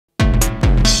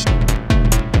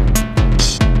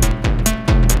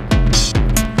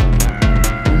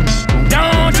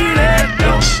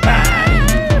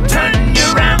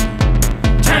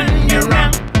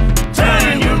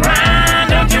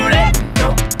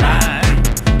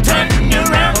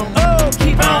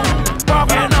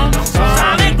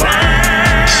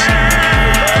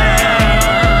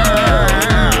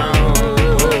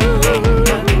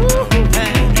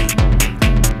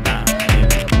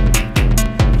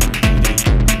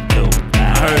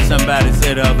somebody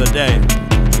said the other day,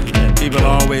 people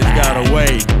always got a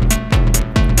way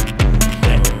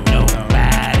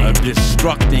of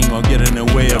destructing or getting in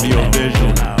the way of your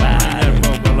vision.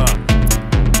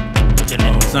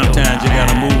 Sometimes you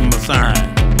gotta move them aside.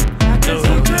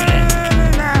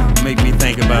 Make me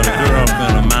think about a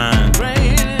girlfriend of mine.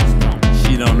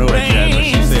 She don't know it yet, but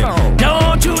she said,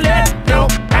 don't you let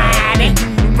nobody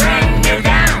bring you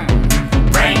down,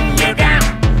 bring you down,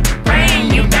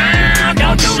 bring you down.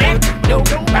 Don't you let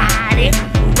nobody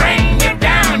bring you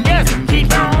down. Just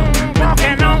keep on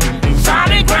walking on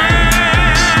solid ground.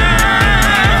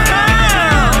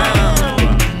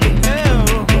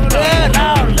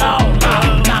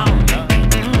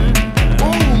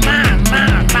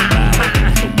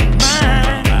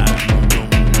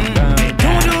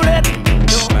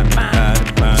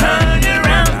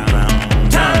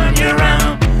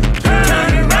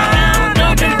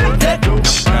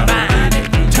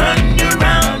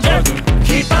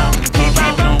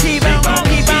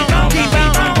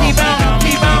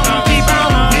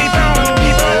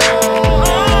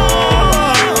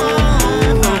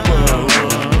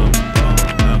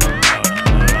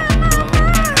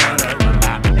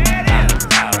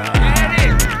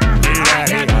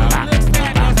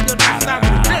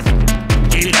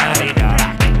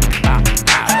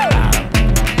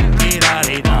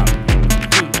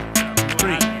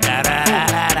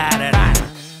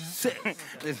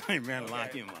 Man,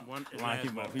 lock him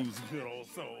up. He was a good old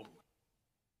soul.